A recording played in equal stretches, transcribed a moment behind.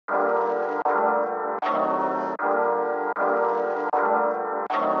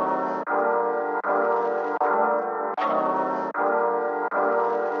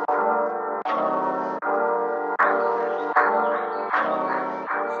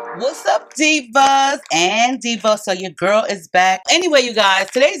What's up, divas and divas? So your girl is back. Anyway, you guys,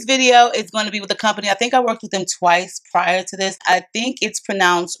 today's video is going to be with a company. I think I worked with them twice prior to this. I think it's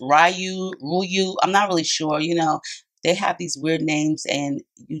pronounced RuiYu. I'm not really sure. You know, they have these weird names and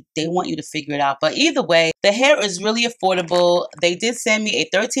they want you to figure it out. But either way, the hair is really affordable. They did send me a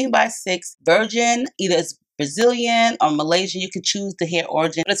 13x6 virgin, either it's Brazilian or Malaysian. You can choose the hair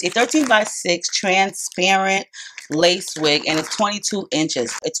origin. It's a 13x6 transparent lace wig and it's 22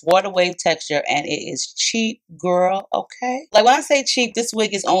 inches. It's water wave texture and it is cheap, girl, okay? Like when I say cheap, this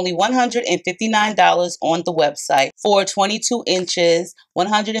wig is only $159 on the website for 22 inches,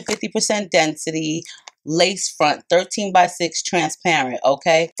 150% density, lace front, 13x6 transparent,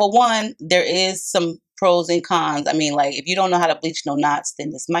 okay? For one, there is some pros and cons. I mean, like, if you don't know how to bleach no knots, then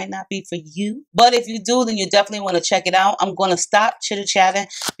this might not be for you. But if you do, then you definitely want to check it out. I'm going to stop chitter-chatting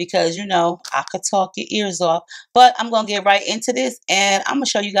because, you know, I could talk your ears off. But I'm going to get right into this, and I'm going to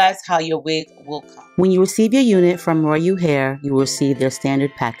show you guys how your wig will come. When you receive your unit from RuiYu Hair, you will receive their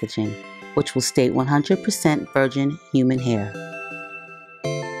standard packaging, which will state 100% virgin human hair.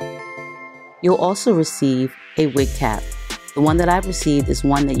 You'll also receive a wig cap. The one that I've received is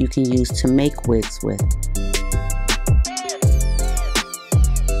one that you can use to make wigs with.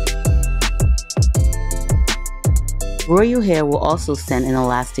 RuiYu Hair will also send an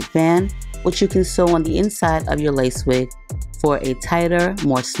elastic band, which you can sew on the inside of your lace wig for a tighter,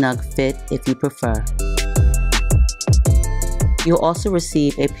 more snug fit if you prefer. You'll also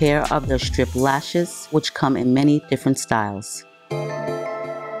receive a pair of their strip lashes, which come in many different styles.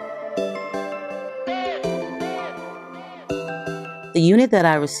 The unit that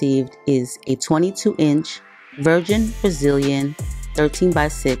I received is a 22-inch virgin Brazilian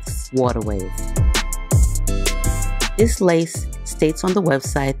 13x6 water wave. This lace states on the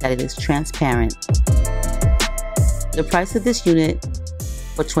website that it is transparent. The price of this unit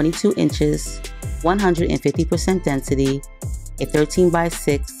for 22 inches, 150% density, a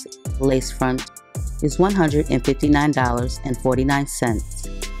 13x6 lace front is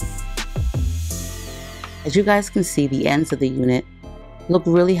 $159.49. As you guys can see, the ends of the unit look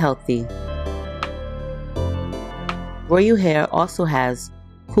really healthy. RuiYu Hair also has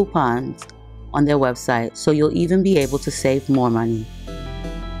coupons on their website, so you'll even be able to save more money.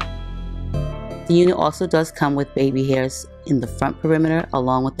 The unit also does come with baby hairs in the front perimeter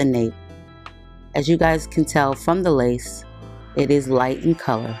along with the nape. As you guys can tell from the lace, it is light in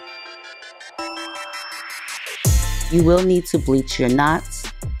color. You will need to bleach your knots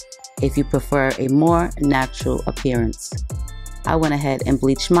if you prefer a more natural appearance. I went ahead and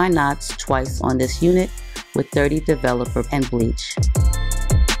bleached my knots twice on this unit with 30 developer and bleach.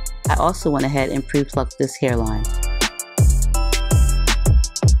 I also went ahead and pre-plucked this hairline.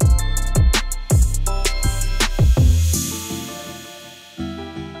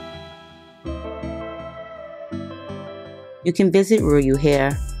 You can visit RuiYu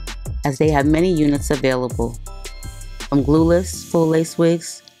Hair as they have many units available, from glueless full lace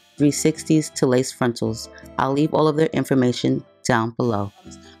wigs, 360s to lace frontals. I'll leave all of their information down below.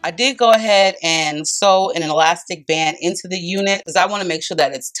 I did go ahead and sew an elastic band into the unit because I want to make sure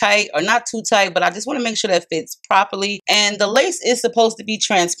that it's tight, or not too tight, but I just want to make sure that it fits properly. And the lace is supposed to be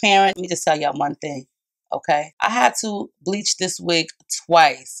transparent. Let me just tell y'all one thing, okay? I had to bleach this wig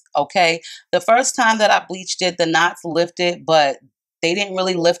twice, okay? The first time that I bleached it, the knots lifted, but they didn't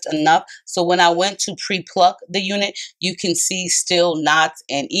really lift enough. So when I went to pre-pluck the unit, you can see still knots.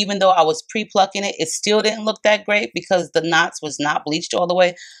 And even though I was pre-plucking it, it still didn't look that great because the knots was not bleached all the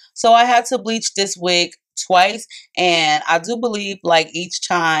way. So I had to bleach this wig twice. And I do believe like each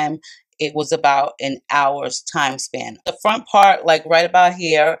time it was about an hour's time span. The front part, like right about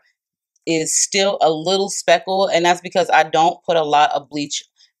here, is still a little speckled. And that's because I don't put a lot of bleach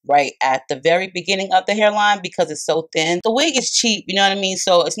right at the very beginning of the hairline because it's so thin. The wig is cheap, you know what I mean?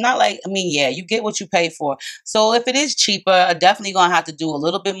 So it's not like, I mean, yeah, you get what you pay for. So if it is cheaper, I'm definitely gonna have to do a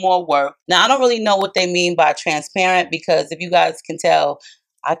little bit more work. Now, I don't really know what they mean by transparent because if you guys can tell,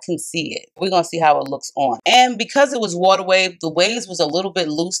 I can see it. We're gonna see how it looks on. And because it was water wave, the waves was a little bit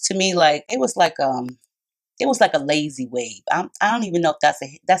loose to me. Like it was like a lazy wave. I don't even know if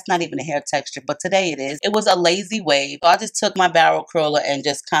that's not even a hair texture, but today it is. It was a lazy wave. So I just took my barrel curler and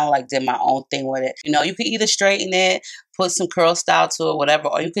just kind of like did my own thing with it. You know, you could either straighten it, put some curl style to it, whatever,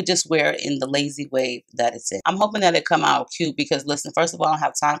 or you could just wear it in the lazy wave that it's in. I'm hoping that it come out cute because listen, first of all, I don't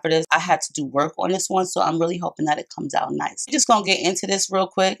have time for this. I had to do work on this one, so I'm really hoping that it comes out nice. We're just gonna get into this real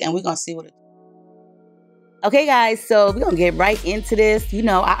quick and we're gonna see what it Okay guys, so we're gonna get right into this. You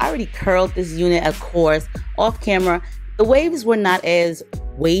know, I already curled this unit, of course, off camera. The waves were not as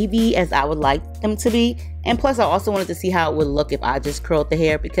wavy as I would like them to be. And plus I also wanted to see how it would look if I just curled the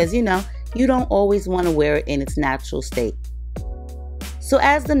hair, because you know, you don't always want to wear it in its natural state. So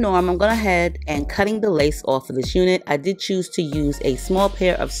as the norm, I'm going ahead and cutting the lace off of this unit. I did choose to use a small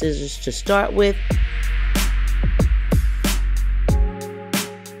pair of scissors to start with.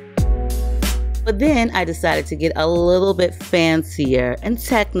 But then I decided to get a little bit fancier and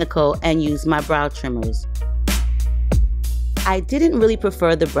technical and use my brow trimmers. I didn't really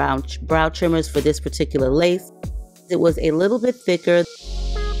prefer the brow trimmers for this particular lace. It was a little bit thicker.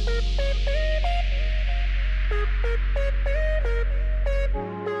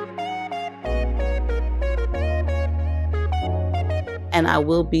 And I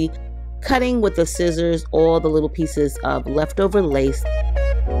will be cutting with the scissors all the little pieces of leftover lace.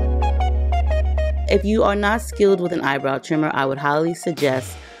 If you are not skilled with an eyebrow trimmer, I would highly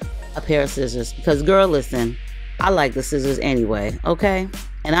suggest a pair of scissors, because girl, listen, I like the scissors anyway, okay?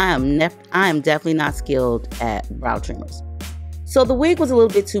 And I am definitely not skilled at brow trimmers. So the wig was a little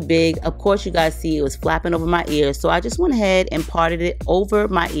bit too big. Of course, you guys see it was flapping over my ears, so I just went ahead and parted it over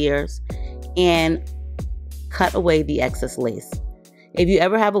my ears and cut away the excess lace. If you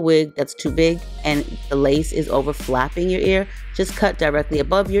ever have a wig that's too big and the lace is over flapping your ear, just cut directly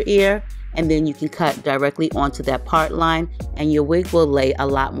above your ear, and then you can cut directly onto that part line and your wig will lay a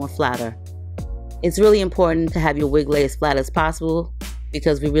lot more flatter. It's really important to have your wig lay as flat as possible,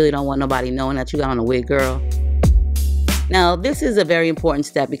 because we really don't want nobody knowing that you got on a wig, girl. Now, this is a very important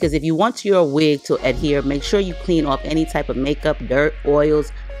step, because if you want your wig to adhere, make sure you clean off any type of makeup, dirt,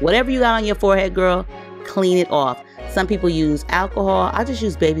 oils, whatever you got on your forehead, girl, clean it off. Some people use alcohol. I just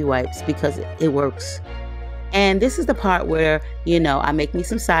use baby wipes because it works. And this is the part where, you know, I make me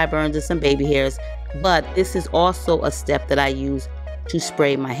some sideburns and some baby hairs, but this is also a step that I use to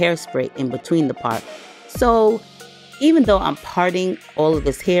spray my hairspray in between the part. So even though I'm parting all of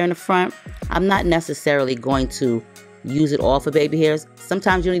this hair in the front, I'm not necessarily going to use it all for baby hairs.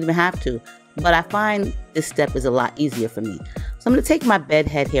 Sometimes you don't even have to, but I find this step is a lot easier for me. So I'm going to take my bed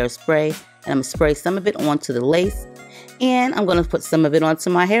head hairspray and I'm going to spray some of it onto the lace, and I'm going to put some of it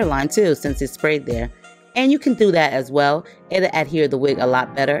onto my hairline too, since it's sprayed there. And you can do that as well. It'll adhere the wig a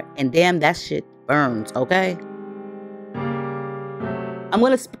lot better. And damn, that shit burns, okay? I'm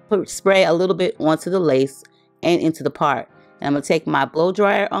going to spray a little bit onto the lace and into the part. And I'm going to take my blow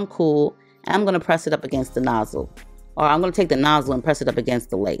dryer on cool, and I'm going to press it up against the nozzle. Or I'm going to take the nozzle and press it up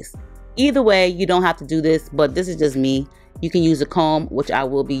against the lace. Either way, you don't have to do this, but this is just me. You can use a comb, which I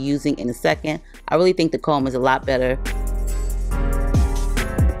will be using in a second. I really think the comb is a lot better.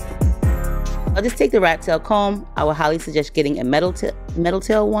 I'll just take the rat tail comb. I would highly suggest getting a metal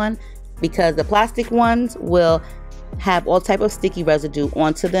tail one, because the plastic ones will have all type of sticky residue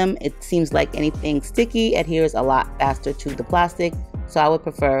onto them. It seems like anything sticky adheres a lot faster to the plastic, so I would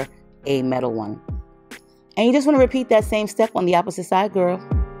prefer a metal one. And you just want to repeat that same step on the opposite side, girl.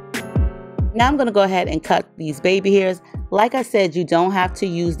 Now I'm going to go ahead and cut these baby hairs. Like I said, you don't have to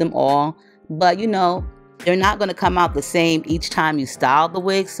use them all, but you know, they're not going to come out the same each time you style the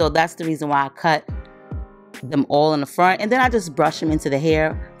wig, so that's the reason why I cut them all in the front, and then I just brush them into the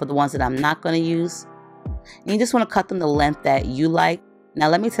hair for the ones that I'm not going to use. And you just want to cut them the length that you like. Now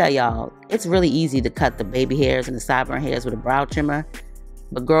let me tell y'all, it's really easy to cut the baby hairs and the sideburn hairs with a brow trimmer,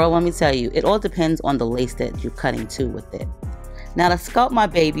 but girl, let me tell you, it all depends on the lace that you're cutting to with it. Now to sculpt my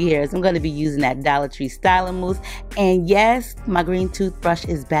baby hairs, I'm going to be using that Dollar Tree styling mousse, and yes, my green toothbrush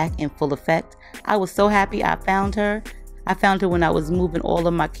is back in full effect. I was so happy I found her. I found her when I was moving all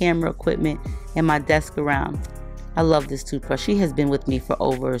of my camera equipment and my desk around. I love this toothbrush. She has been with me for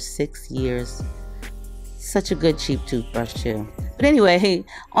over 6 years. Such a good cheap toothbrush too. But anyway,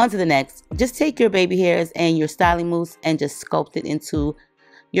 on to the next. Just take your baby hairs and your styling mousse and just sculpt it into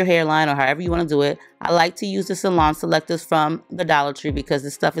your hairline, or however you want to do it. I like to use the salon selectors from the Dollar Tree because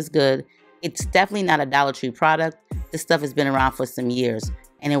this stuff is good. It's definitely not a Dollar Tree product. This stuff has been around for some years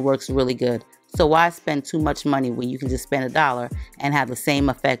and it works really good. So why spend too much money when you can just spend $1 and have the same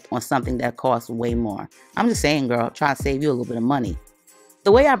effect on something that costs way more? I'm just saying, girl, try to save you a little bit of money.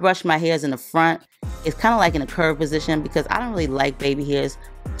 The way I brush my hairs in the front is kind of like in a curved position, because I don't really like baby hairs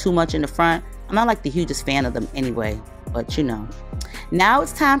too much in the front. I'm not like the hugest fan of them anyway, but you know. Now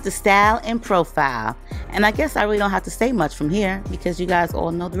it's time to style and profile. And I guess I really don't have to say much from here because you guys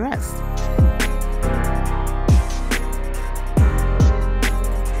all know the rest.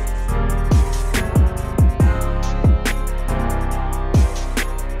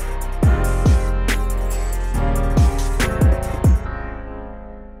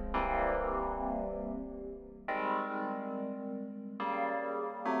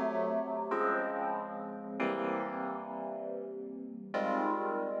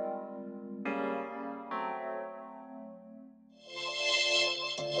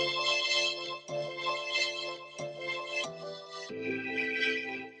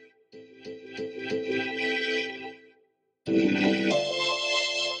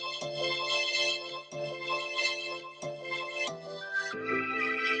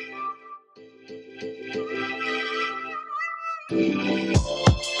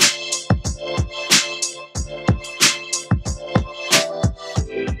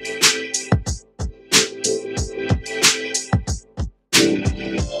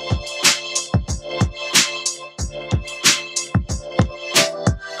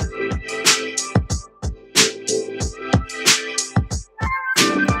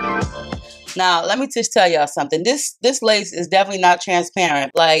 Now, let me just tell y'all something. This lace is definitely not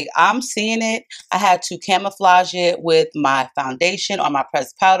transparent. Like, I'm seeing it. I had to camouflage it with my foundation or my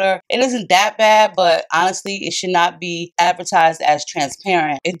pressed powder. It isn't that bad, but honestly, it should not be advertised as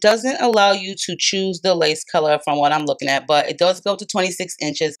transparent. It doesn't allow you to choose the lace color from what I'm looking at, but it does go to 26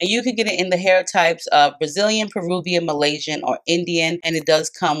 inches, and you can get it in the hair types of Brazilian, Peruvian, Malaysian, or Indian, and it does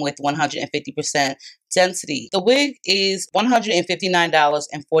come with 150% density. The wig is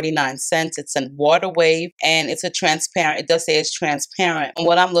 $159.49. It's a water wave, and it's a transparent. It does say it's transparent. And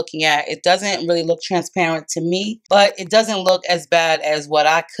what I'm looking at, it doesn't really look transparent to me, but it doesn't look as bad as what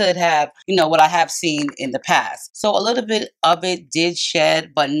I could have, what I have seen in the past. So a little bit of it did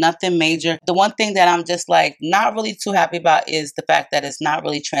shed, but nothing major. The one thing that I'm just like not really too happy about is the fact that it's not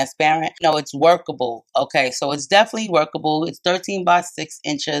really transparent. No, it's workable. Okay, so it's definitely workable. It's 13 by 6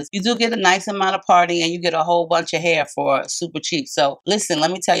 inches. You do get a nice amount of parting, and you get a whole bunch of hair for super cheap. So listen,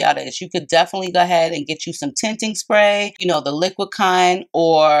 let me tell y'all this. You could definitely go ahead and get you some tinting spray, the liquid kind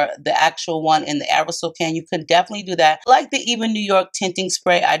or the actual one in the aerosol can. You could definitely do that. I like the Even New York tinting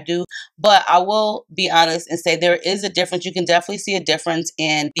spray, I do, but I will be honest and say there is a difference. You can definitely see a difference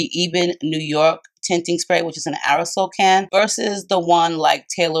in the Even New York tinting spray, which is an aerosol can, versus the one like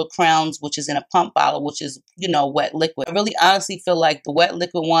Taylor Crowns, which is in a pump bottle, which is, wet liquid. I really honestly feel like the wet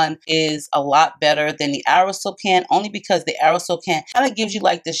liquid one is a lot better than the aerosol can, only because the aerosol can kind of gives you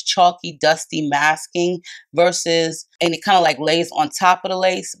like this chalky, dusty masking and it kind of like lays on top of the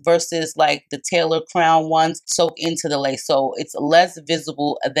lace, versus like the Taylor Crown ones soak into the lace. So it's less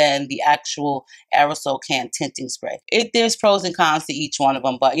visible than the actual aerosol can tinting spray. There's pros and cons to each one of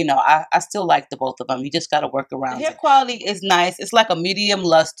them, but I still like both of them. You just got to work around it. The hair quality is nice. It's like a medium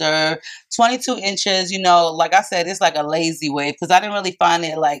luster, 22 inches. Like I said, it's like a lazy wave because I didn't really find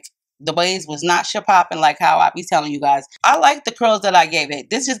it like the waves was not popping like how I be telling you guys. I like the curls that I gave it.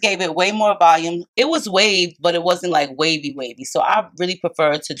 This just gave it way more volume. It was waved, but it wasn't like wavy. So I really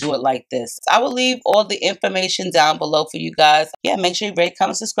prefer to do it like this. I will leave all the information down below for you guys. Yeah, make sure you rate,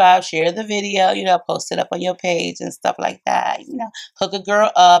 comment, subscribe, share the video, post it up on your page and stuff like that. Hook a girl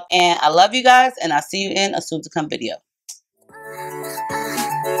up. And I love you guys, and I'll see you in a soon to come video.